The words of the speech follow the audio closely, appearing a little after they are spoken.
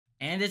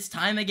And it's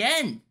time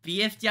again.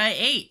 Bfdia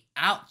 8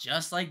 out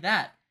just like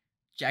that.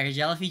 Jagger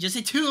Jellyfy just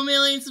hit 2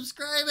 million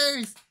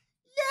subscribers.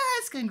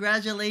 Yes,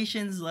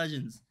 congratulations,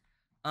 legends.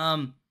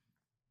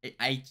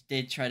 I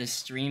did try to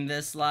stream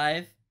this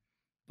live,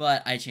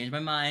 but I changed my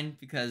mind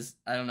because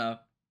I don't know.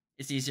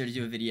 It's easier to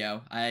do a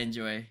video. I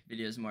enjoy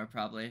videos more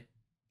probably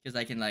because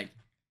I can like,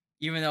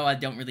 even though I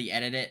don't really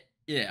edit it,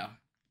 you know,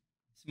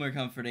 it's more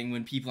comforting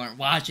when people aren't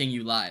watching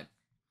you live.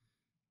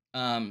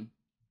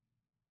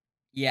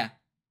 Yeah,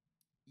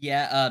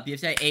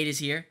 Bfdia 8 is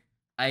here.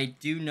 I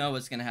do know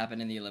what's gonna happen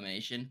in the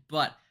elimination,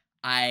 but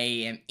I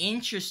am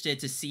interested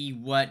to see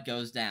what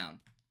goes down.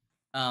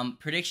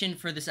 Prediction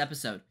for this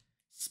episode: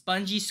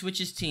 Spongy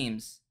switches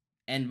teams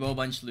and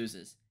Wobunch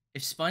loses.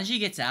 If Spongy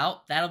gets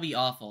out, that'll be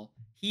awful.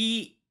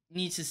 He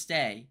needs to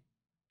stay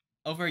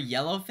over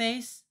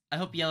Yellowface. I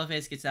hope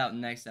Yellowface gets out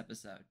in the next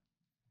episode.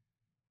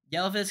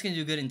 Yellowface can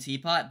do good in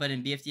Teapot, but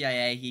in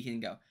Bfdia he can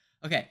go.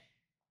 Okay,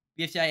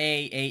 Bfdia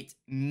 8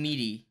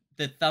 meaty.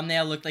 The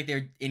thumbnail looked like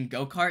they're in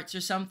go-karts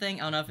or something.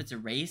 I don't know if it's a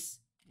race.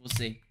 We'll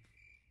see.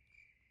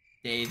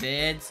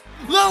 David's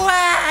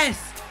Lewis!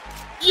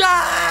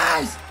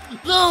 Yes!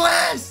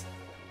 Lewis!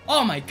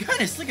 Oh my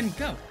goodness, look at him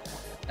go.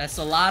 That's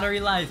the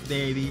lottery life,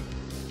 baby.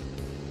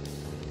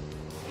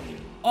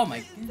 Oh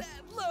my goodness.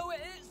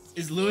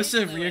 Is Lewis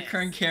a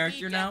reoccurring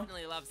character now?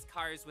 He loves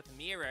cars with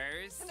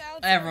mirrors.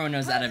 Everyone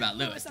knows that about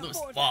Lewis.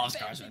 Lewis loves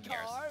cars with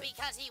mirrors.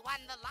 Because he won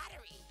the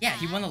lottery. Yeah,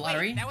 he won the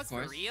lottery. Wait, that was of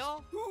course. for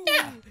real?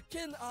 Yeah.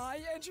 Can I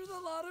enter the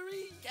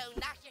lottery? Go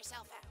knock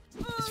yourself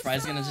out. Is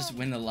Fry's gonna just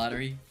win the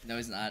lottery? No,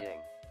 he's not.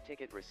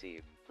 Ticket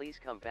received. Please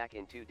come back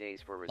in 2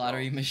 days for results.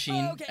 Lottery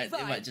machine. Okay,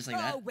 What, just like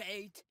that? I'll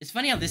wait. It's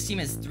funny how this team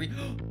has 3.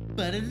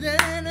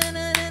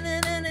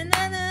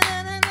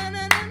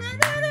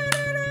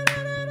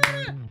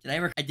 Did I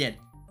ever? I did.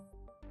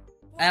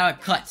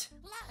 Cut.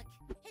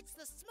 Look, it's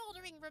the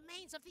smoldering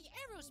remains of the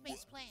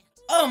aerospace plant.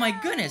 Oh my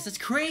goodness, that's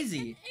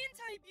crazy.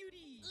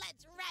 Anti-beauty.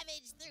 Let's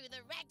ravage through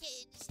the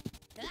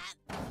wreckage.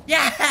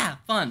 Yeah,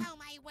 fun. Oh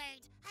my word,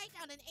 I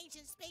found an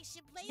ancient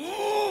spaceship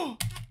laser.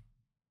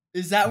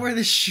 Is that where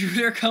the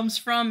shooter comes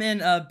from in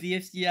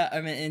Bfdia?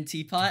 I mean, in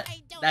Teapot?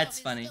 I don't That's know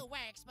if funny. it still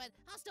works, but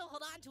I'll still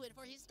hold on to it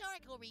for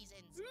historical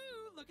reasons.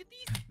 Ooh, look at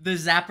these. The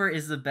zapper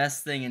is the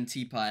best thing in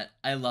Teapot.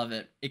 I love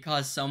it. It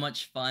caused so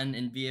much fun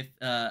in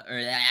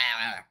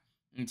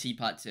in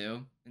Teapot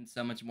too, and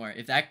so much more.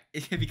 If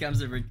it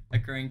becomes a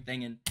recurring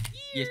thing in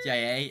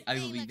Bfdia, I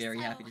will be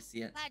very happy to see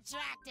it.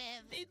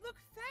 Attractive. They look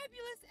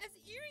fabulous as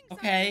earrings.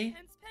 Okay.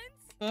 Pence.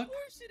 Book.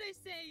 Or should I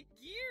say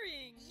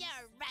gearings?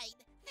 You're right.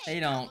 They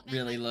don't compliment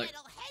really my look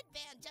little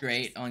headband just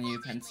great on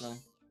you, splendidly. Pencil.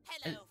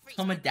 Hello, free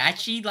smart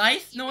Tomodachi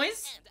life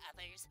noise? and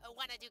others who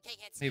wanna do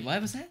KKC Wait,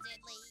 what was that?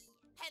 deadly.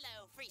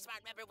 Hello, free smart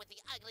member with the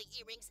ugly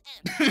earrings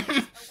and others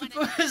who wanna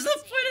What do was the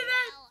KKC. point of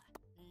that? Well,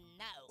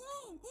 no.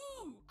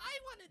 Ooh, I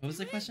want to What was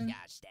the question?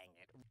 Gosh dang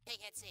it.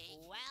 KKC.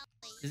 Well,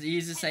 Is it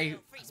easy to say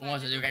hello, free who smart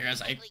wants to do member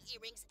with KKC? the ugly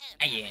earrings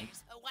and Aye.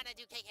 others who wanna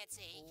do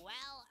KKC.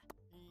 Well,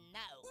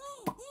 no.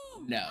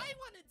 Ooh, No. I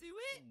want to do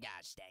it.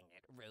 Gosh dang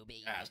it,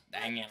 Ruby. Gosh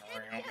dang it,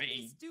 Can we at Ruby.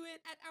 least do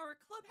it at our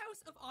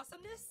clubhouse of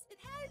awesomeness? It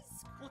has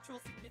cultural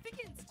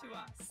significance to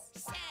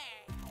us. Sure.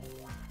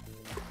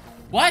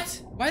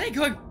 What? Why are they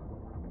going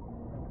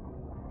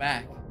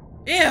back?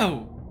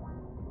 Ew!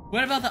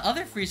 What about the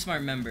other Free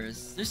Smart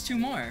members? There's 2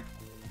 more.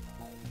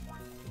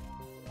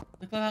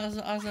 Look how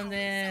awesome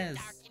this.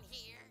 So dark in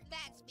here.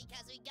 That's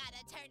because we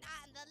gotta turn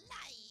on the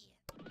light.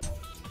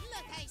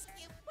 Look, Ice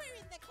Cube, we're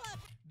in the club.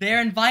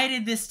 They're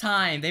invited this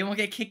time. They won't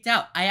get kicked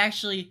out. I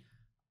actually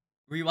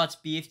rewatched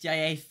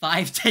Bfdia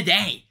 5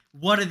 today.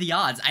 What are the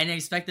odds? I didn't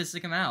expect this to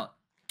come out.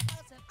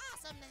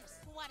 Awesomeness.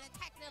 What a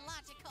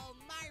technological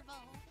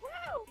marvel.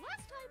 Wow,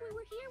 last time we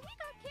were here, we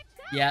got kicked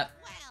out. Yep.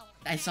 Well,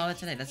 I saw that Maddie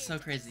today. That's so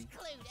isn't crazy.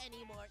 exclude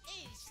anymore,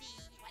 is she?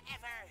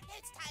 Whatever.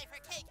 It's time for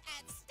cake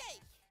and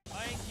steak.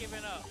 I ain't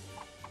giving up.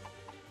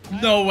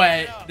 No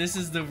way. This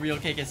is the real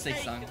Cake and Steak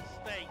Steak song. and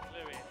steak,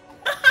 Louis.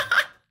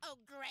 Oh,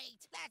 great.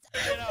 That's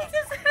Give it up.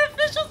 This is an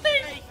official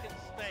thing. Steak and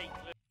steak,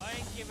 Louis. I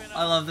ain't giving up.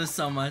 I love this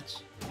so much.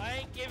 I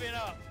ain't giving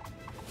up.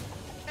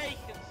 Cake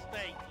and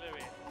steak,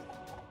 Louis.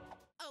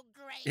 Oh,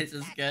 great. This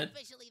is That's good.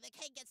 officially the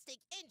cake and steak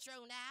intro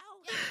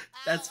now.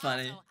 That's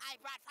funny. Also, I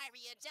brought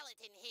Fiery and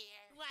Gelatin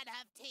here. What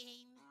up,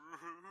 team?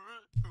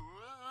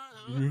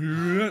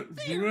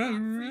 They're not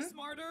free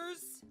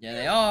smarters. Yeah,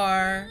 they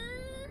are.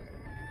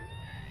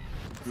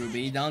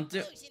 Ruby, don't do.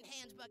 Inclusion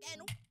handbook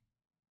and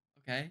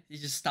Okay, he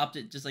just stopped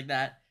it just like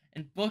that.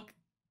 And Book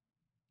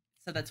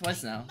said that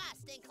twice now.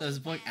 must include So is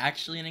Book them.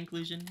 actually an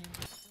inclusion?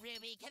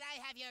 Ruby, can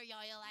I have your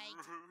yoyolite?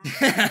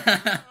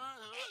 I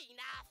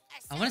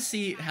Enough. want to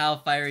see how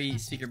Fiery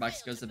Speaker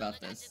Box goes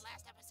about this.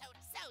 Last episode,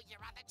 so you're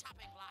on the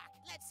chopping block.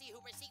 Let's see who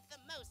received the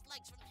most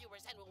likes from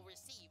viewers and will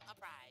receive a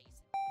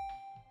prize.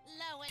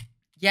 Low and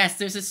Yes,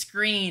 there's a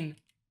screen.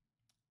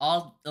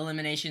 All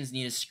eliminations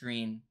need a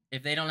screen.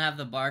 If they don't have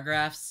the bar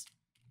graphs,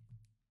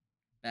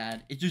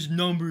 bad. It's just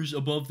numbers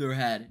above their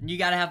head. And you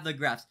gotta have the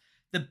graphs.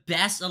 The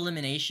best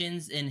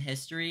eliminations in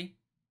history,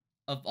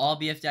 of all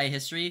BFDI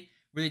history,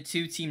 were the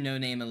 2 Team No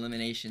Name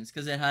eliminations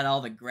because it had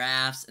all the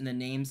graphs and the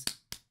names.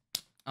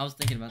 I was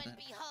thinking about But that.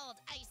 behold,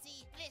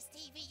 Icy, this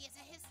TV is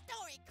a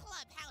historic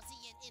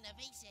clubhouseian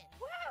innovation.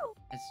 Wow.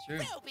 That's true.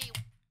 Ruby,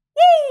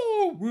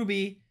 Woo!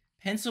 Ruby.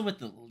 Pencil with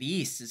the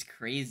least is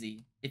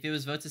crazy. If it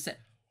was vote to set.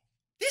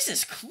 This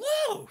is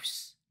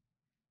close!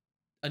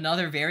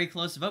 Another very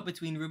close vote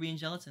between Ruby and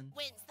Gelatin.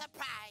 wins the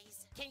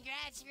prize.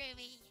 Congrats,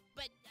 Ruby.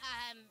 But,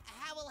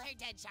 how will her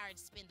dead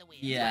shards spin the wheel?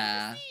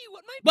 Yeah. See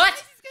what my What?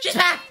 prize is She's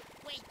gonna back!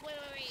 be. Wait.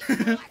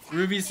 What's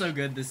Ruby's so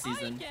happening? good this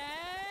season. I get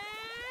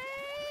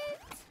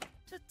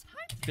to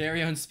time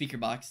Very own speaker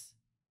box.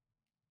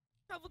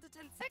 travel to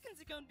 10 seconds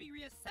ago and be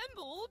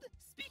reassembled.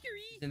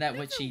 Speakery. Isn't that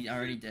what that's a she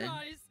already weird did?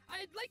 prize.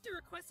 I'd like to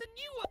request a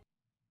new one.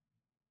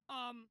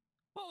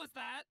 What was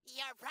that?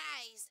 Your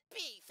prize.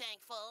 Be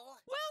thankful.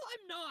 Well,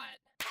 I'm not.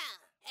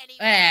 Anyway,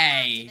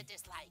 Hey. on to the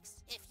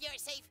dislikes. If you're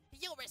safe,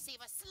 you'll receive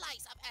a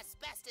slice of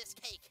asbestos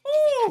cake. If you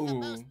Ooh. have the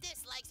most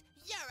dislikes,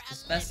 you're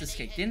Asbestos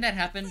cake. eliminated. Didn't that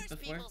happen First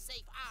before? people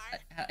safe are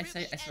I Ruby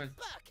swear. and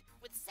Book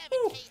with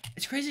Ooh. 7K.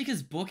 It's crazy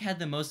because Book had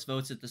the most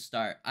votes at the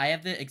start. I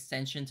have the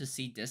extension to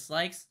see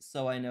dislikes,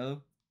 so I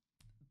know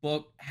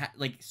Book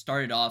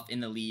started off in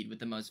the lead with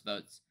the most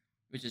votes,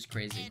 which is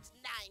crazy. It's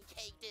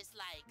 9K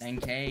dislikes.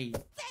 9K.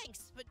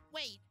 Thanks, but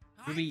wait.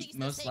 aren't Ruby, these the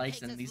most same likes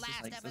cakes and as least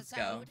last dislikes. Let's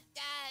episode? go.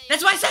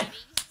 That's what I said!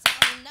 So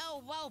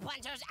no woe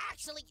punchers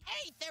actually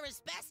ate their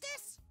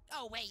asbestos?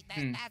 Oh wait,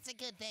 that's a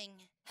good thing.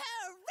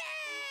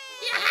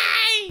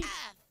 Hooray! Yay!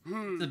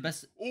 It's the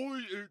best. I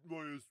ate my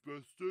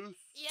asbestos.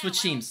 Yeah,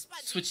 Switch teams.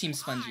 Spongies, Switch team you are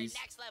spongies.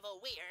 Next level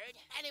weird.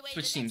 Anyway,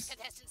 Switch the teams. next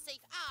contestants safe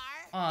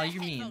are Aw, the you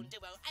mean. headphone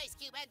duo, Ice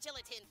Cube and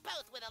Gelatin,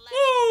 both with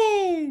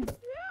 11.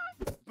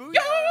 Woo!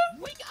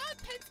 Wake up,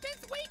 Pence,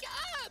 wake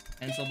up!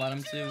 Pencil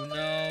bottom 2. No.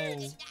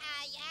 I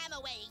am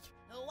awake.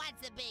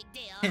 What's the big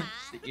deal,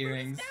 huh? The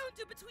earrings. It's down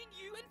to between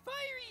you and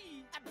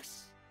Fiery.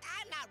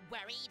 I'm not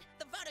worried.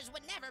 The voters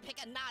would never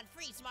pick a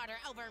non-free smarter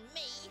over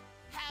me.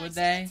 Would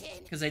they?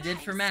 'Cause I did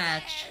for I'm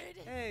match.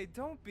 scared. Hey,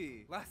 don't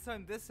be. Last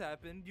time this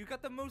happened, you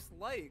got the most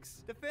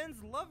likes. The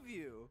fans love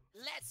you.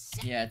 Let's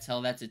Yeah,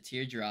 tell that to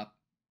Teardrop.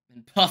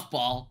 And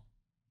Puffball.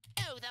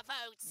 show the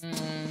votes.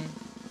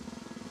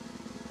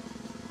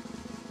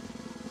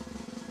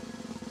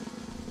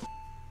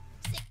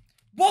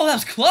 Whoa, that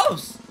was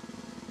close!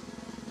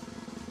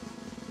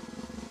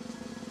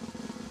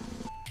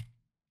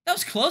 That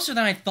was closer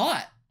than I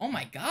thought. Oh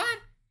my god.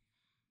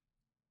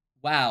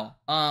 Wow.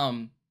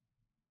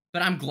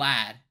 But I'm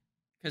glad.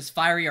 Because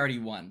Fiery already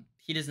won.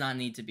 He does not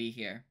need to be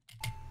here.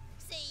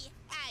 See,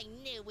 I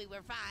knew we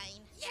were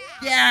fine. Yeah.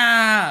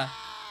 Yeah!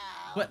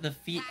 Oh, What, the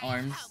feet I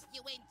arms? hope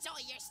you enjoy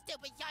your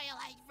stupid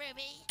yodelite,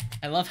 Ruby.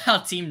 I love how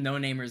Team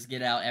No-Namers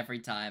get out every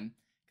time.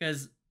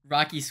 Because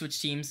Rocky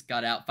switch teams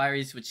got out.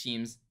 Fiery switch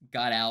teams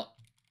got out.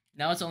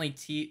 Now it's only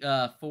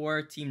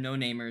 4 Team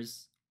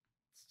No-Namers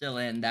still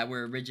in that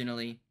were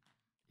originally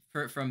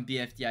from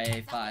Bfdia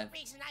The 5. whole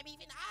reason I'm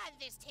even on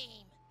this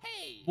team.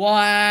 Hey!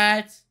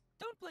 What?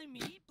 Don't blame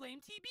me, blame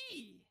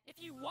TB.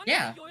 If you wanted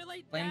Yeah, a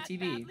Yoilite blame that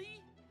TB.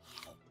 badly,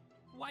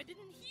 why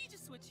didn't he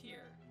just switch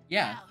here?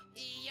 Yeah. Oh,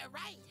 you're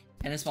right.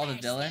 Tennis Ball the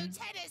There's villain? no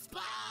tennis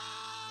ball.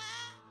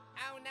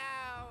 Oh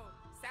no!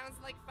 Sounds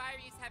like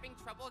Fiery's having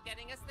trouble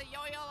getting us the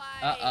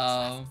Yoyolite.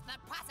 Uh-oh. Trust the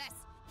process.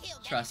 He'll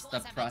get Trust it to the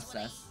us eventually.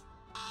 process.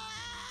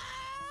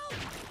 Oh!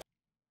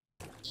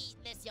 Eat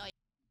this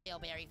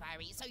yoberry,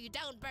 Fiery, so you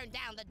don't burn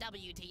down the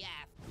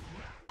WTF.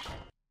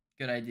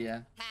 Good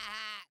idea. Ha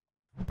ha.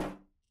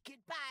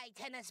 Goodbye,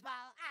 tennis ball.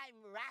 I'm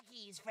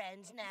Rocky's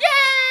friends now.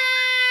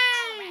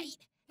 Yay! Alright.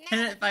 Now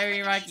Tennis that the Fiery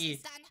and Rocky.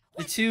 elimination's done, The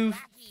what's 2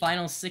 Rocky?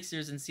 final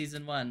Sixers in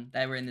Season 1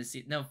 that were in this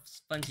season. No,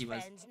 Spongy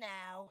was. Friends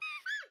now.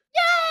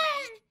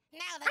 Alright.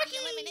 Now that the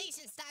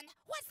elimination's done,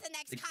 what's the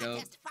next The goat.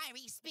 contest,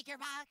 Fiery Speaker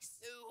Box?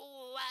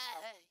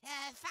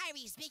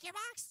 Fiery Speaker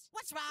Box?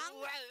 What's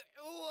wrong?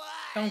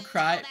 Don't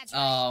cry. That's right.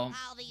 Oh,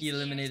 All these he years,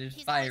 eliminated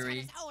he's always had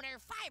Fiery. his owner,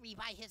 Fiery,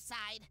 by his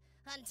side.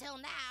 Until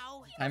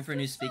now. Time for a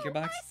new speaker so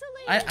box?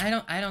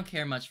 isolated. I don't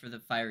care much for the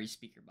Fiery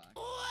speaker box.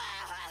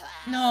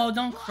 No,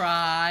 don't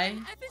cry.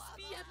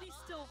 FSB at least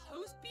still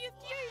host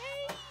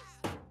BFDA?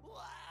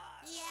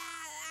 Yeah,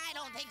 I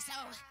don't think so.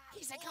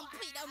 He's a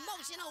complete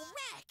emotional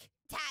wreck.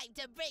 Time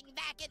to bring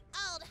back an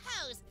old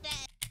host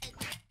then.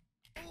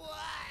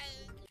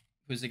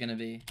 Who's it gonna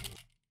be?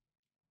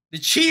 The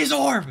Cheese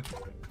Orb!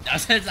 No,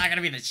 it's not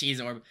gonna be the Cheese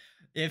Orb.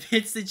 If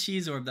it's the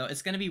Cheese Orb, though,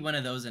 it's gonna be one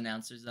of those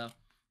announcers, though.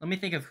 Let me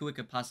think of who it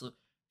could possibly...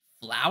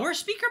 Flower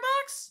speaker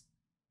box?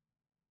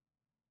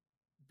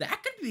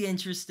 That could be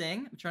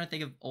interesting. I'm trying to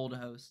think of old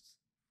hosts.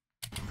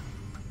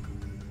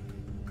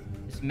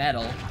 It's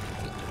metal.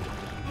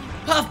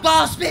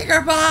 Puffball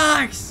speaker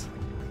box!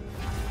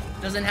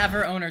 Doesn't have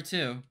her owner,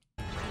 too.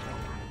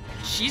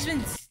 She's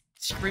been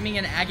screaming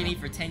in agony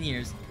for 10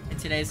 years. And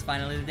today's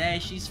finally the day.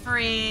 She's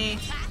free.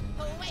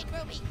 Oh, wait,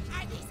 Ruby.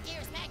 Are these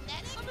gears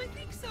magnetic? I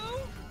think so.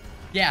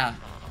 Yeah.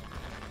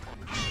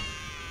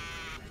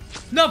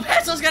 No,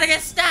 Pencil's gonna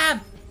get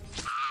stabbed!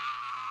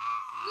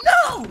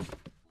 No!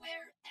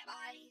 Where am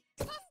I?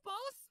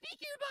 Puffball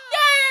speaker box!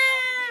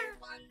 Yeah!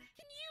 One.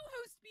 Can you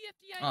host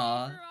BFDI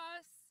Aw. for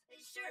us?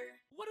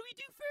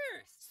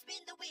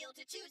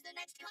 choose the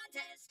next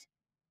contest.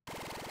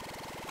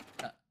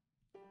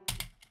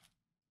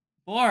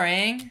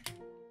 Boring.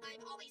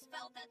 I've always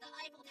felt that the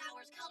Eiffel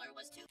Tower's color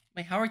was too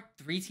Wait, how are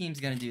 3 teams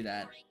gonna do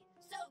that? boring,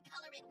 so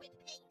color it with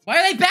pink. Why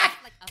are they back?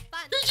 Like a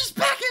fun They're just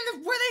back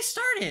in where they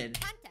started.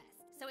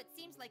 contest. So it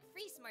seems like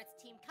Free Smart's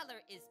team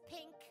color is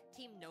pink,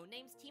 Team No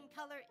Name's team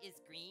color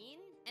is green,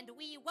 and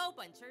we Woe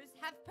Bunchers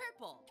have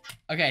purple.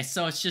 Okay,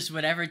 so it's just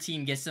whatever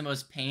team gets the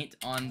most paint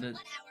on the. 1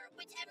 hour,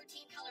 whichever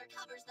team color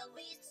covers the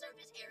least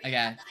surface area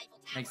Okay, of the Eiffel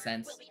Tower makes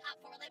sense. will be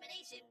up for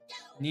elimination.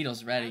 Go!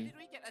 Needle's How ready. did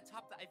we get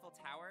atop the Eiffel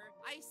Tower?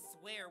 I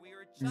swear we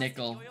were just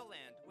Nickel. in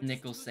Yoyoland, which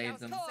Nickel is saved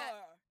them. 2,000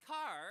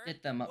 Car?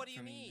 Get them up What do you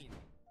for mean? me.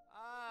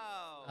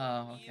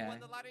 Oh, okay. You won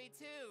the lottery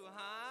too,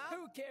 huh?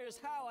 Who cares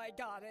how I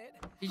got it?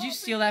 Did you I'll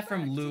steal bring that it from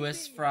back to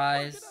Louis me.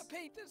 Fries? We're gonna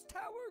paint this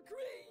tower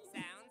green.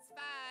 Sounds fun.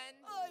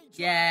 I tried,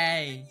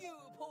 Yay. and you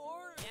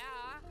poor.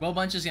 Yeah. Woe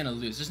Bunch is gonna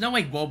lose. There's no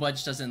way Woe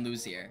Bunch doesn't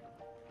lose here.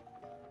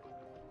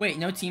 Wait,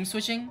 no team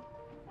switching?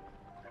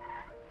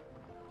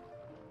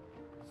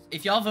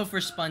 If y'all vote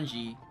for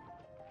Spongy,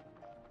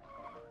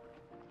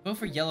 vote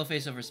for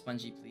Yellowface over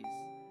Spongy, please.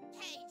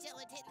 Hey,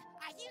 Gelatin,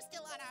 are you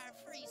still on our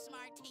Free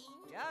Smart team?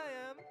 Yeah,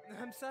 I am.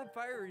 I'm sad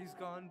Fiery's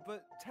gone,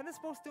 but Tennis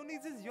Ball still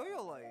needs his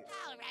yo-yo light.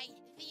 All right,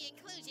 the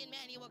inclusion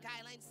manual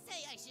guidelines say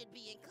I should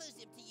be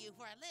inclusive to you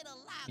for a little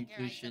longer,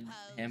 Inclusion I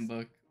suppose.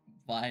 handbook.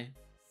 Why?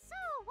 So,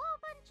 Woe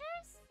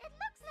Bunchers, it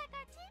looks like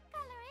our team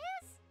color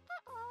is,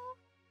 purple.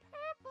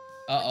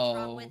 What's wrong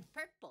Uh-oh. with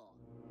purple?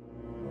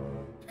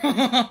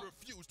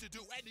 Refuse to do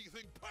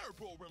anything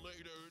purple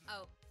related.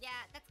 Oh, yeah,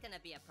 that's gonna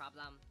be a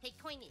problem. Hey,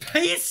 Coiny.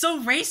 He's so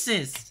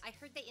racist! I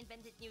heard they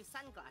invented new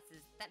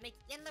sunglasses that make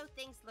yellow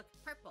things look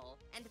purple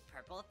and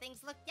purple things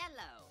look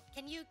yellow.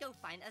 Can you go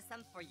find us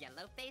some for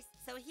Yellowface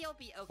so he'll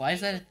be okay Why is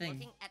that a with thing?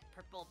 looking at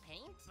purple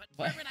paint? But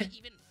What? where would I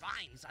even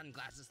find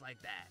sunglasses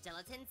like that?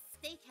 Gelatin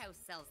Steakhouse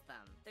sells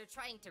them. They're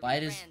trying to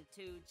Why does rebrand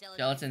to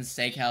Gelatin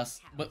Steakhouse.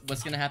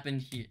 What's gonna happen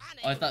here? On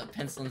Oh, I it. thought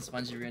Pencil and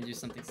Spongy were gonna do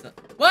something so.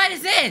 What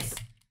is this?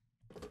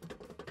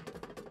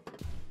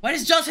 Why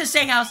does Gelatin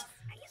Steakhouse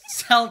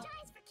sell?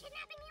 Apologize for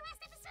kidnapping you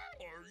last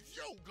episode.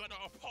 Are you gonna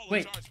apologize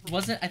Wait, for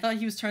wasn't I thought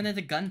he was turned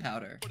into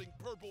gunpowder? putting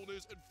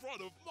purpleness in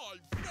front of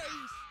my face?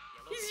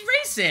 He's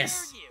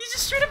racist. He's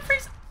just straight up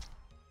racist.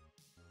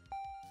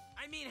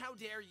 I mean, how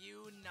dare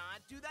you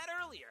not do that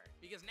earlier?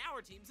 Because now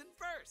our team's in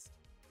first.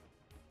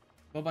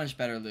 Woe Bunch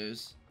better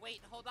lose.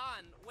 Wait, hold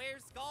on.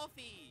 Where's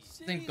Golfy?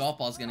 I think Golf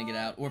Ball's gonna get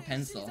out, or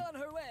Pencil. She's on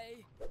her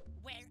way.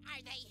 Where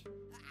are they?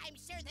 I'm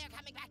sure they're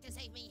coming back to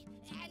save me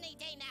any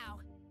day now.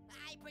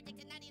 I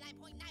predict a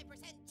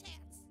 99.9%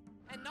 chance.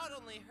 And not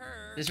only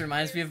her. This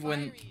reminds me of where's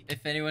when, Fiery?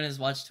 if anyone has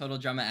watched Total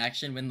Drama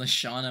Action, when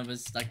Lashana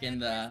was stuck in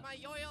And the. where's my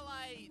yo-yo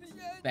light?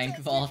 Bank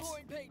Just vault.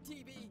 keep going, Pink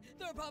TV.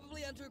 They're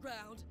probably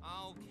underground.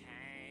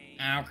 Okay.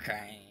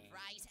 Okay.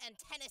 Bryce and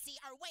Tennessee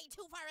are way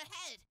too far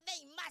ahead.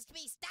 They must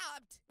be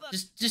stopped. Look,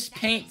 Just that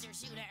paint. laser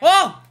shooter.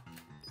 Whoa!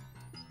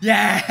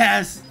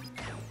 Yes!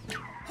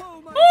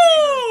 Oh my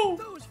Woo!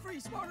 goodness, those free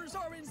smarters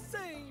are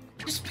insane.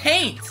 Just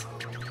paint!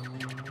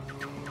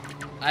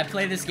 I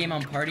play this game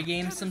on party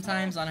games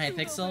sometimes on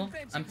Hypixel.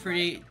 I'm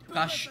pretty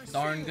gosh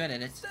darn good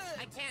at it.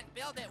 I can't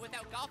build it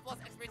without Golf Ball's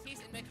expertise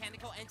in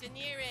mechanical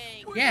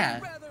engineering. Would Yeah.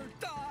 you rather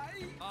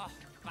die? Oh,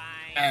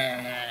 fine.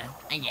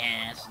 I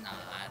guess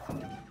not.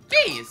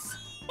 Jeez!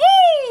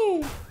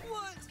 Woo!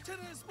 What?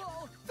 Tennis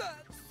ball?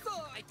 That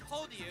sucks. I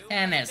told you.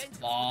 Tennis inventions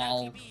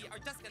ball. without TV are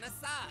just gonna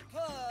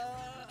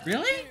suck.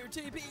 Really? Here,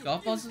 TB.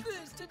 Golf balls? Use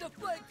this to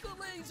deflect the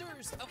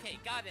lasers. Okay,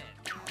 got it.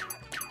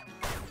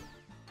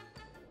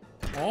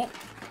 Oh.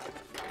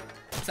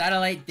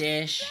 Satellite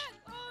dish.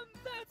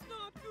 That's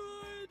not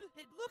good.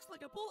 It looks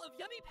like a bowl of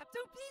yummy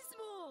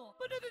Pepto-Bismol.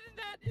 But other than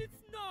that,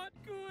 it's not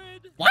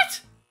good.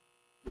 What?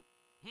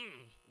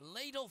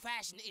 Ladle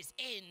fashion is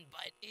in,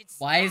 but it's.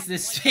 Why is not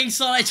this what- thing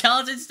sold at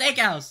Gelatin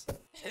Steakhouse?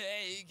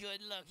 Hey,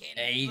 good looking.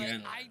 Hey, but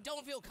good I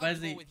don't feel What is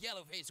comfortable he- with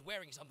Yellowface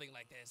wearing something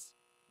like this.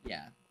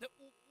 Yeah.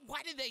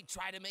 Why did they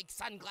try to make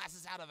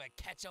sunglasses out of a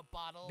ketchup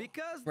bottle?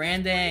 Because this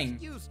Branding.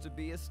 place used to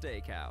be a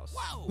steakhouse.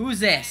 Whoa! Who's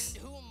this?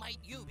 And who might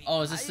you be?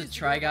 Oh, is I this the used to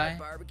try go by guy?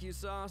 Barbecue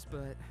sauce,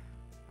 but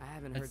I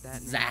haven't heard That's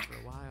that name Zach.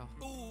 for a while.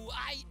 Ooh,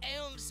 I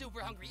am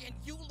super hungry, and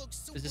you look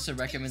super. Is this a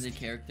recommended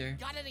tasty. character?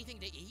 Got anything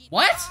to eat?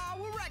 What? Ah,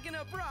 we're racking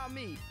up raw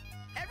meat.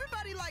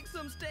 Everybody likes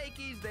some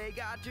steakies. They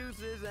got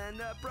juices and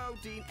the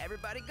protein.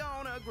 Everybody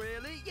gonna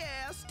grill it,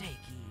 yeah, steakies.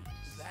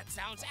 That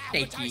sounds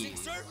appetizing. Steakies.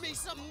 Serve me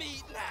some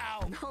meat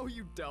now. No,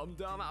 you dumb.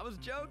 I was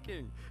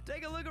joking.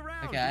 Take a look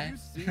around. Okay.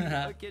 Do you see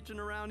a kitchen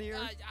around here?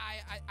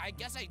 I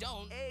guess I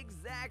don't.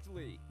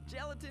 Exactly.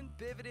 Gelatin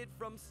pivoted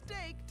from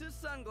steak to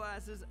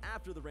sunglasses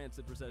after the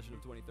rancid recession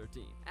of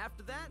 2013.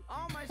 After that,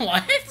 all my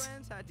What?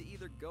 friends had to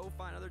either go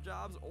find other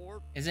jobs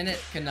or Isn't it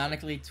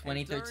canonically and turn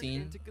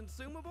 2013? into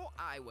consumable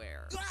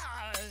eyewear.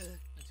 Ah!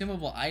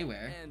 Consumable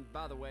eyewear? And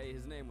by the way,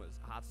 his name was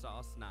Hot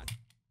Sauce, not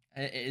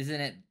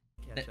Isn't it?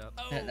 ketchup.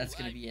 That's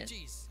gonna be it.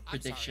 Jeez, I'm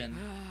Prediction.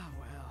 Ah,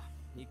 well,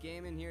 you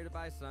came in here to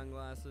buy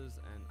sunglasses,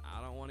 and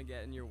I don't want to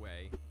get in your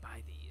way.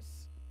 Buy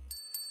these.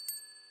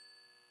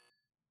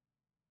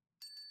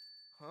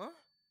 Huh?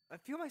 I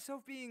feel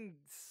myself being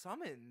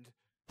summoned.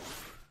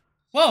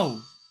 Whoa!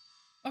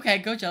 Okay,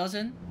 go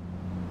gelatin.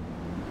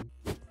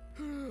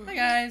 Hi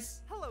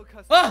guys. Hello,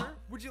 customer. Oh!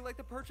 Would you like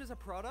to purchase a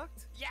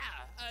product? Yeah,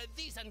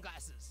 these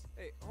sunglasses.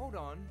 Hey, hold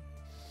on.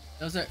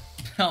 Those are.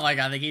 Oh my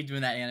god, they keep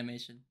doing that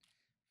animation.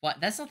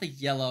 What? That's not the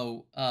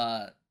yellow,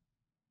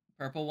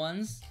 purple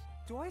ones.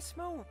 Do I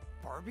smell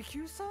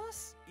barbecue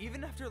sauce?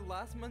 Even after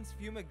last month's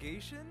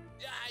fumigation?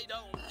 I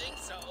don't think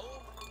so.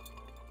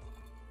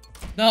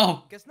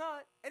 No. Guess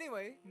not.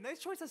 Anyway, nice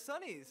choice of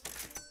sunnies.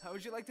 How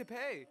would you like to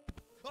pay?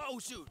 Oh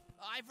shoot,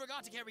 I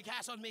forgot to carry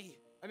cash on me.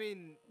 I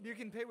mean, you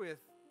can pay with,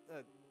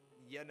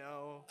 you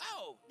know.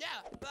 Oh, yeah,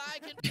 I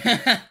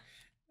can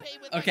pay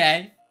with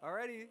Okay.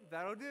 Alrighty,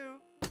 that'll do.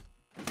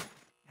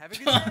 Have a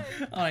good day.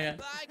 Oh my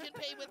god. I can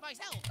pay with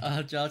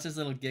myself. Gelatin's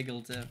little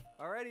giggle too.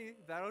 Alrighty,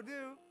 that'll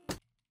do.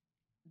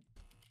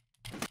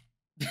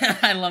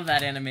 I love that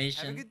Have a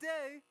animation. good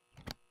day.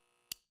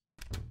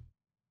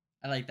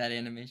 I like that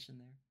animation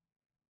there.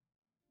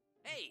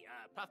 Hey,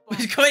 Puffball.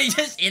 Was Cody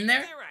just in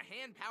there? Is there a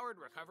hand-powered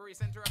recovery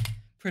center up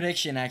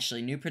Prediction,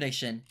 actually. New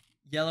prediction.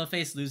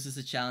 Yellowface loses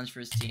the challenge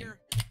for his team. here?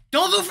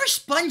 Don't vote for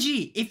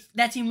Spongy if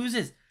that team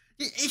loses.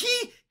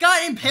 He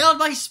got impaled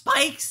by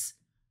spikes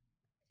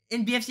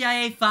in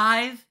Bfdia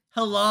 5.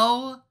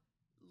 Hello?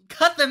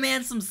 Cut the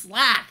man some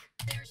slack.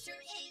 There sure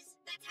is.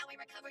 That's how I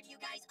recovered you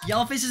guys up.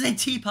 Yellowface is a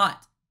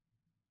teapot.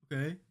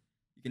 Okay.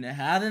 You're gonna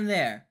have him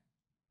there.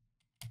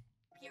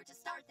 Here to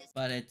start this.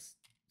 But it's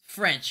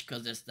French,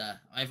 because it's the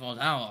Eiffel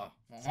Tower.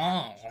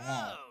 Oh,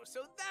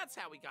 so that's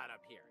how we got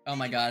up here. Oh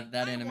my god,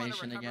 that I wanna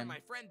animation recover again. my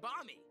friend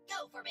Bommy.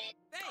 Go for it.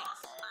 Thanks.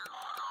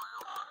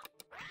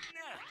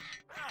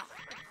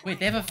 Wait,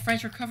 they have a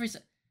French recovery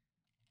set.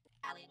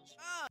 Challenge.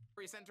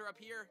 Recovery center up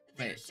here.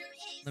 There Wait, sure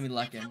is. let me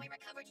lock That's in. how I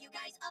recovered you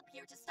guys up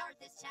here to start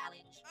this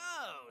challenge.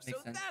 Oh, so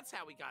Makes sense. that's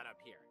how we got up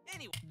here.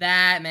 Anyway,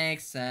 That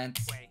makes sense.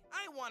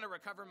 I want to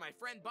recover my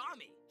friend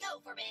Bommy. Go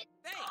for it.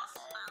 Thanks.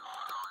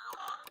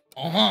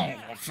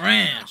 Oh,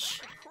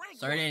 French. Crank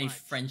Sorry to one any punch.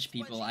 French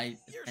people. Spongy,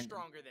 I you're offended.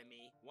 stronger than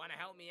me. Want to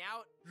help me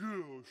out?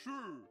 Yeah,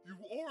 sure. You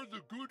are the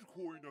good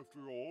coin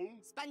after all.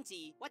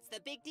 Spongy, what's the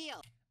big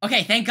deal?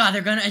 Okay, thank god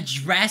they're gonna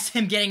address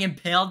him getting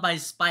impaled by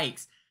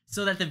spikes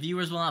so that the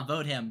viewers will not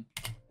vote him.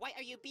 Why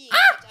are you being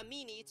such a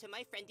meanie to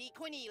my friendy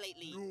Quinny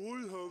lately? No, I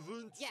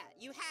haven't. Yeah,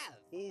 you have.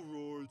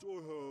 Alright, I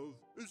have.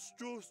 It's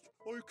just,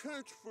 I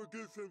can't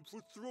forgive him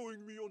for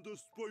throwing me on the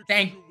spike.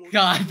 Thank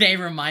god they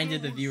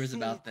reminded the viewers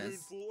about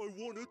this. Painful, I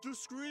wanted to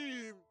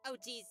scream. Oh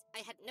geez, I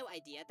had no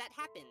idea that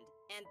happened.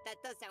 And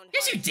that does sound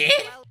Yes, you harsh.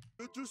 did! Well,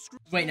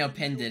 Wait, no, Throwing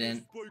Penn me on the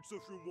didn't. Spikes a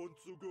few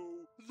months ago.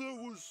 That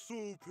was so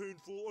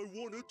painful, I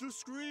wanted to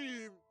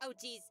scream. oh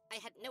geez, I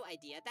had no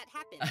idea that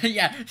happened.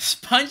 Yeah,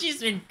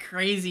 Spongy's been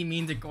crazy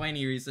mean to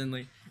Coiny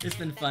recently. It's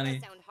been And funny.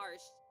 That does sound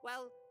harsh.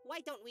 Well,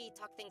 why don't we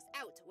talk things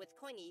out with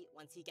Coiny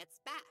once he gets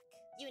back?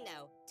 You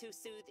know, to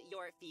soothe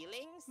your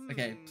feelings?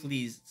 Okay,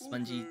 please,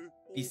 Spongy, Okay,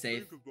 be I'll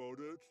safe. think about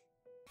it.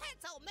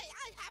 Pencil, may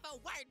I have a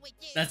word with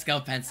you? Let's go,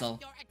 Pencil.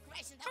 Your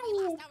aggression that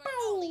we lost our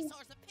only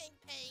source of pink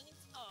paint.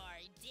 Or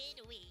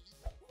did we?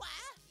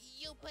 What?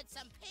 You put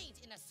some paint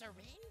in a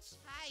syringe?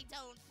 I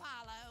don't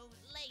follow.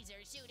 Laser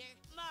shooter.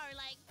 More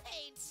like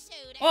paint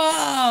shooter.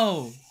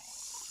 Oh!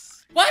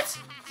 What?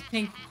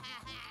 Pink.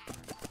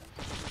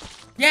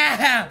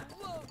 Yeah!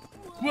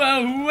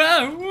 Whoa,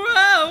 whoa,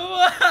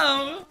 whoa,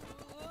 whoa!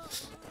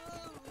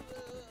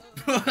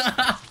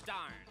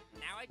 Darn.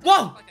 Now I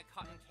Whoa! look like a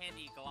cotton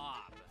candy glob.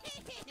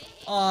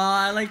 Oh,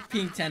 I like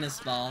pink tennis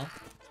ball.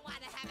 Wanna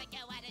have a go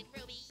at it,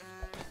 Ruby?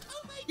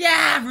 Oh my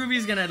Yeah,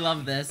 Ruby's gonna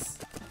love this.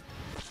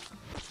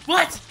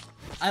 What?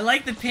 I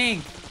like the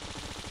pink.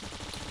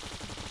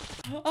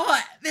 Oh,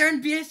 they're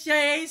in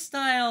BSJA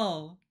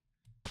style.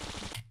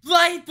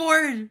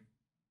 Lightboard.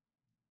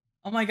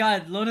 Oh my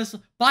god, Lotus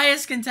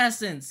Bias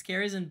contestants.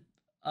 Carries and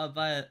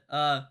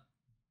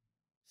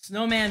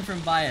Snowman from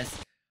Bias.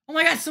 Oh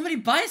my god, somebody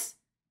Bias?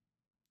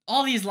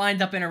 All these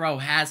lined up in a row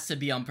has to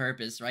be on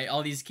purpose, right?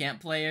 All these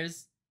camp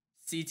players.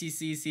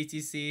 CTC,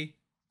 CTC.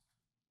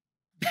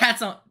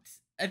 That's on.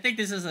 I think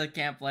this is a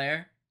camp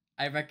player.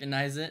 I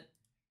recognize it.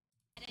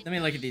 Let me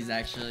look at these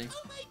actually.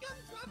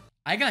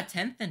 I got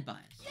 10th in Bias.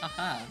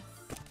 Haha.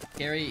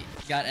 Gary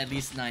got at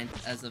least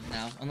 9th as of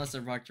now, unless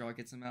a rock draw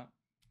gets him out.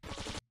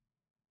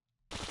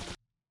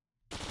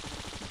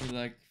 We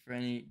look for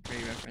any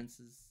great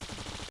references.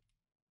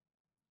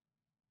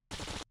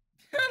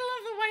 I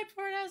love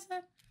the whiteboard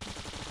asset.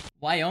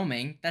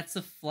 Wyoming. That's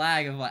the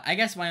flag of what? I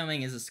guess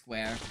Wyoming is a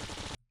square.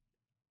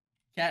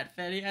 Cat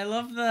Fetty. I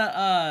love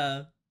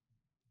the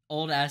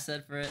old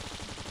asset for it.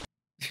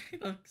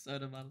 Look,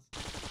 soda bottles.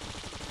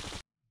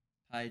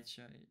 Pie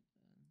chart.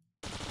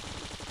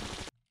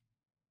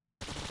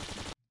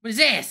 What is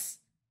this?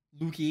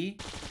 Lukey.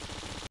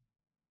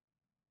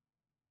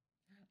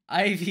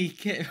 Ivy.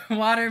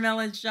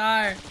 Watermelon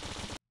Char.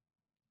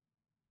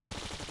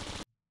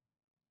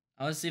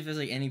 I want to see if there's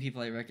like any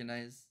people I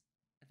recognize.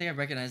 I think I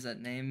recognize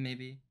that name,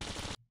 maybe.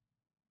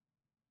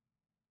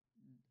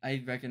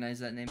 I recognize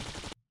that name.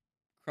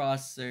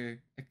 Crosser.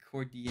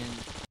 Accordion.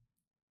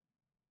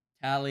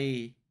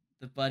 Tally.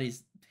 The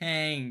buddies.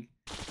 Pang.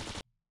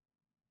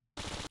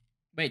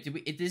 Wait, did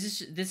we?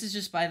 This is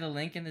just by the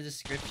link in the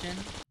description.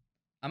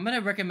 I'm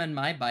gonna recommend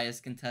my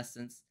biased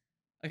contestants.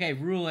 Okay,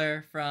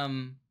 ruler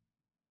from.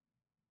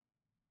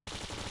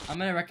 I'm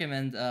gonna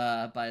recommend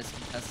a biased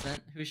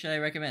contestant. Who should I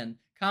recommend?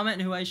 Comment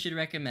who I should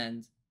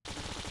recommend.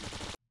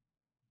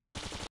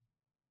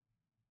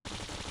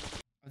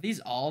 Are these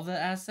all the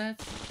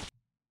assets?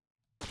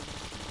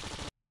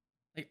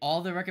 Like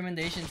all the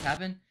recommendations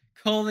happen?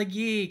 Cole the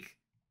Geek,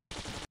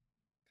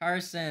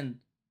 Carson,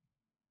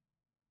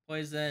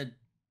 Poison,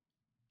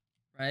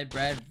 Right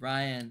Bread,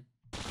 Ryan.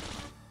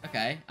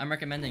 Okay, I'm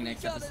recommending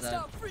next episode.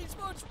 Stop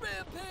FreeSmart's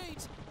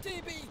rampage!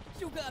 DB,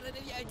 you got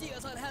any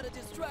ideas on how to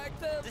distract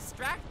them?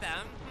 Distract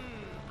them?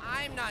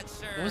 I'm not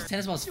sure. What was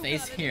Tennis Ball's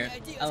face here?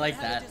 I like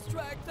that.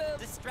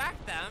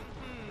 Distract them?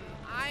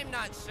 I'm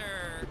not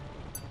sure.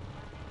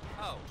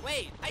 Oh,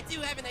 wait, I do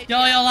have an idea.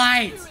 Yo-yo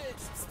lights!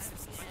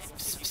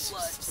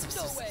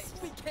 No way,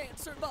 we can't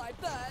survive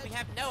that. We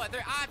have no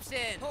other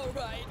option.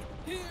 Alright,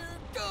 here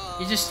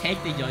goes. You just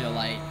take the yo-yo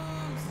light.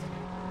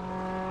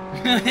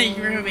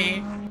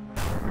 Ruby.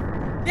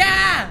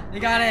 Yeah! They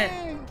got it!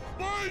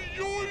 My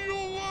yo-yo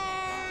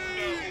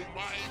light! No,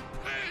 my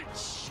pig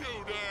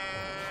shooter!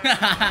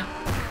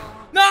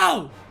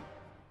 No!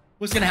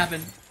 What's gonna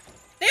happen?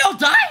 They all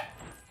die?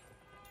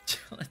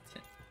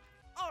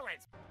 Alright.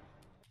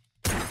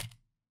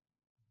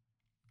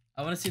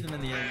 I wanna see them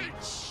in the end.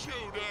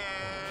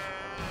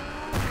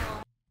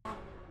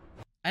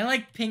 I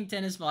like pink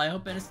tennis ball. I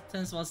hope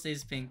tennis ball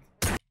stays pink.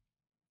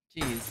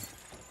 Jeez.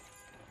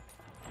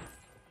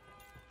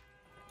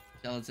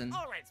 Gelatin.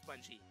 Alright,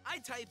 Spongy. I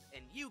type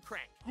and you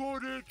crank.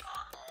 Got it!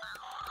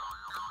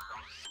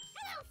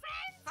 Hello,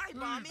 friends! Hi,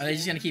 Mommy! Are they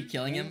just gonna keep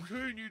killing him?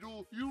 Okay,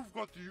 Needle, you've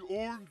got the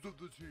arms of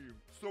the team,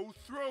 so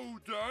throw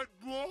that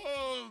bomb!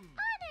 On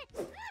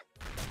it!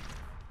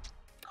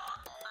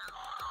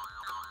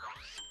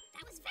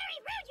 That was very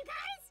rude, you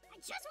guys! I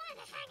just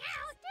wanted to hang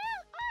out!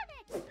 Still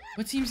on it!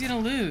 What team's gonna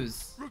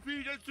lose?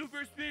 Repeat at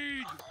super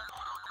speed!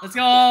 Let's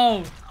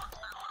go!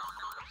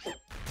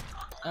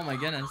 Oh my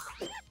goodness.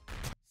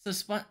 So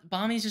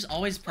Bommy's just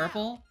always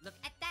purple? Look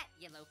at that,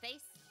 yellow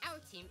face. Our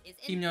team is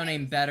in Team No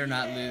Name better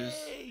not lose.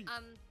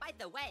 By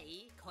the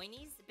way,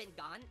 Coiny's been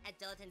gone at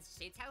Gelatin's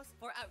Shade's house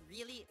for a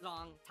really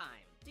long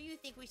time. Do you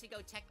think we should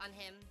go check on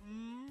him?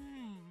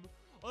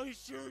 I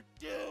sure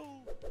do!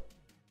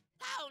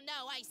 Oh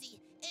no, Icy.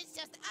 It's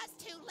just us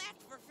two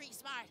left for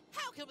FreeSmart.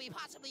 How can we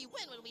possibly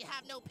win when we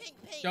have no pink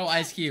pink? Go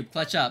Ice Cube,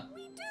 clutch up.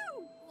 We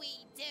do.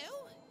 We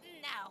do?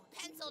 No.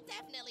 Pencil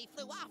definitely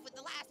flew off with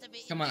the last of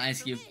it. Come on,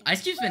 Ice Cube.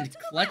 Ice Cube's been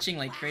clutching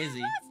like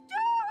crazy.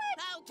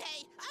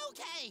 Okay,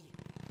 okay.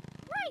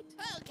 Right.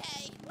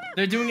 Okay.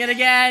 They're doing it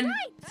again.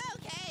 Right.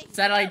 Okay.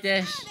 Satellite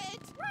dish.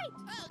 Right.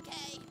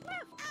 Okay.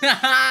 Right.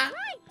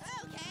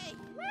 Okay.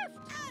 Left.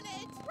 On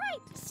it.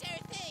 Right. Sure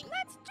thing.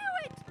 Let's do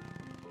it.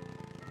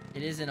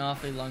 It is an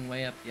awfully long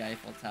way up the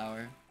Eiffel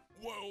Tower.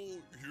 Well,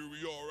 here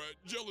we are at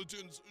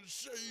Gelatin's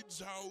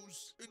Shade's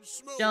house. It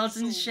smells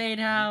Gelatin's so Shade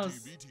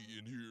House. meaty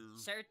in here.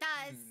 Sure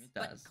does. It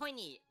does. But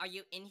Coiny, are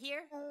you in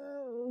here?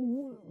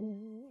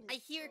 I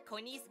hear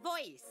Coiny's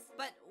voice,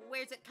 but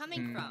where's it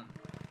coming from?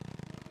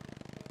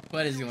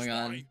 What is going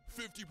on?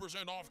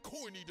 50% off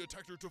Coiny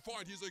detector to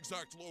find his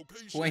exact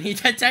location. Coiny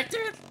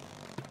detector?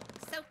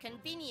 So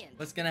convenient.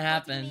 What's gonna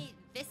happen? Me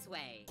this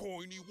way.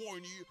 Coiny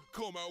whiny,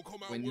 come out,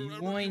 Whiny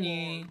wherever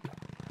whiny. you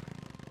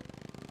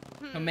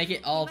Come make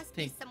it all He must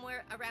pink. be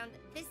somewhere around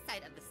this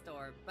side of the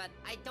store, but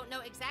I don't know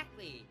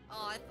exactly.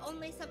 Oh, if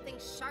only something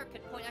sharp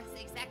could point us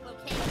the exact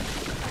location.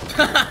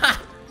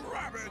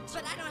 Grab it!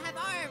 But I don't have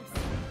arms.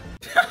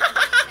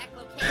 Exact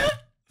location.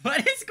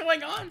 What is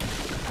going on?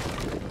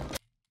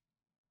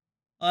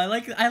 Oh, I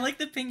like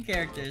the pink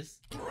characters.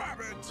 Grab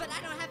it! But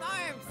I don't have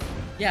arms.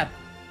 Yeah.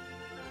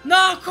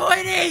 No,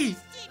 Coiny!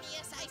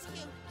 Genius, Ice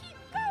Cube. Keep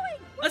going.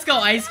 Let's go,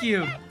 Ice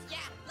Cube. Yeah,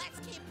 let's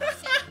keep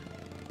pushing.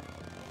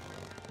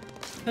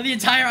 So the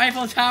entire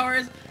Eiffel Tower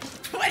is...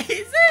 What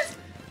is this?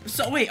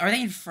 So wait, are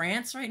they in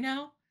France right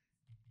now?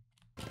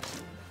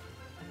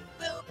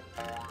 Boom.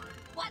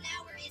 1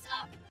 hour is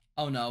up.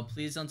 Oh no,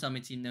 please don't tell me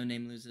Team No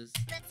Name loses.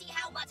 Let's see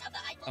how much of the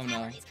Eiffel Oh,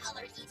 Tower no. is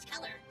colored. Each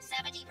color,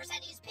 70%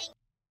 is pink.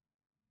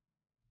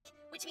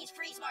 Which means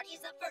FreeSmart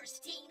is the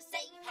first team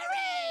safe.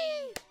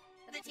 Hooray!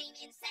 The team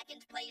in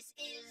second place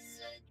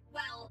is,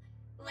 well,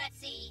 let's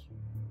see.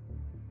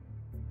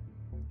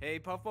 Hey,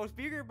 Puffball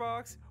Speaker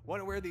Box,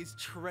 wanna wear these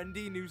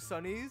trendy new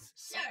sunnies?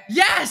 Sure.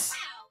 Yes!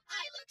 Wow,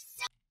 I look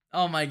so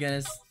Oh my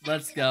goodness,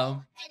 let's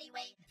go.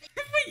 Anyway,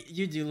 Wait,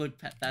 you do look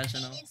the team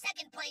fashionable. in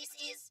second place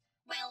is,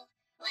 well,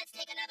 let's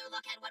take another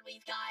look at what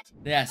we've got.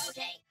 Yes.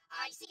 Okay,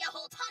 I see a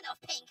whole ton of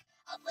pink,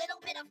 a little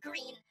bit of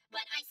green,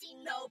 but I see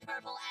no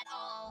purple at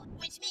all.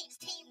 Which means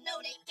Team No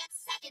Name gets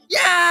second.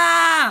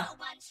 Yeah! So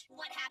Bunch,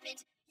 what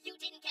happened? You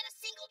didn't get a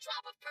single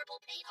drop of purple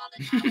paint on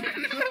the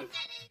tower.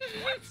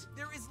 What?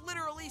 There is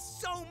literally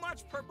so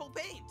much purple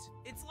paint.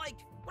 It's like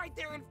right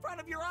there in front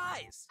of your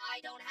eyes.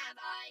 I don't have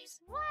eyes.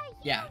 Why,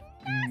 Yeah.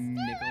 you nasty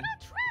Nickel. little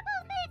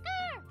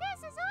troublemaker! This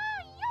is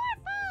all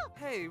your fault!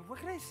 Hey, what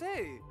can I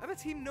say? I'm a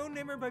team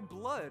no-namer by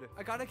blood.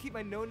 I gotta keep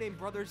my no-name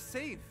brothers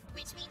safe.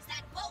 Which means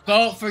that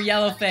Vote for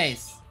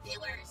Yellowface.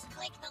 Viewers,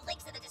 click the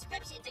links in the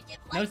description to give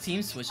No likes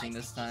team to switching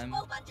this time.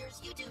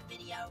 Wobuncher's YouTube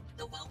video.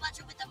 The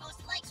Wobuncher with the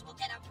most likes will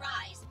get a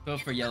prize.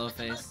 Vote for And the one with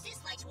the Yellowface. most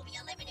dislikes will be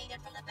eliminated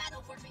from the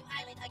battle for Dream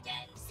Island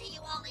again. See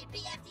you all in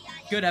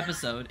Bfdia. Good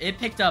episode. It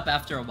picked up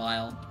after a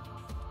while.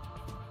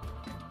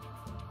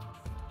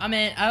 I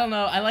mean, I don't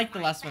know. I like the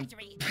last one.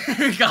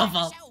 Golf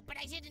ball. But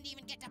I didn't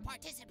even get to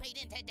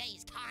participate in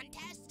today's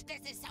contest.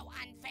 This is so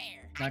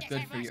unfair. Not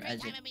good for your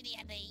edging.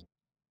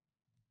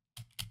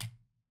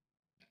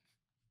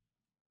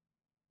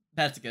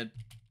 That's good.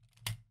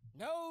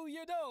 No,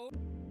 you don't.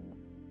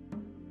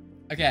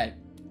 Okay,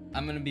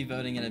 I'm gonna be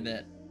voting in a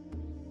bit.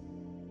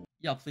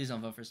 Y'all, please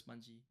don't vote for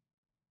Spongy.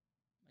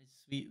 My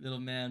sweet little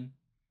man.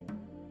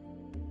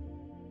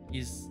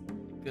 He's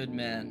a good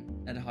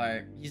man at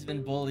heart. He's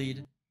been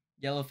bullied.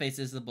 Yellowface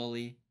is the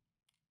bully.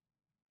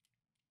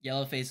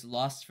 Yellowface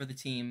lost for the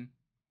team.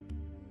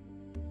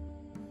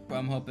 So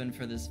I'm hoping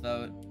for this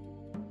vote.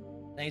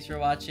 Thanks for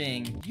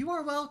watching. You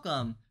are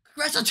welcome.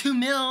 Congrats on 2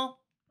 mil,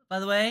 by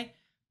the way.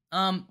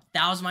 That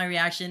was my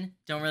reaction.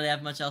 Don't really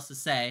have much else to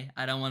say.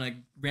 I don't want to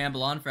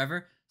ramble on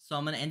forever, so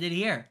I'm gonna end it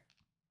here.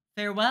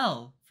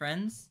 Farewell,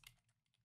 friends.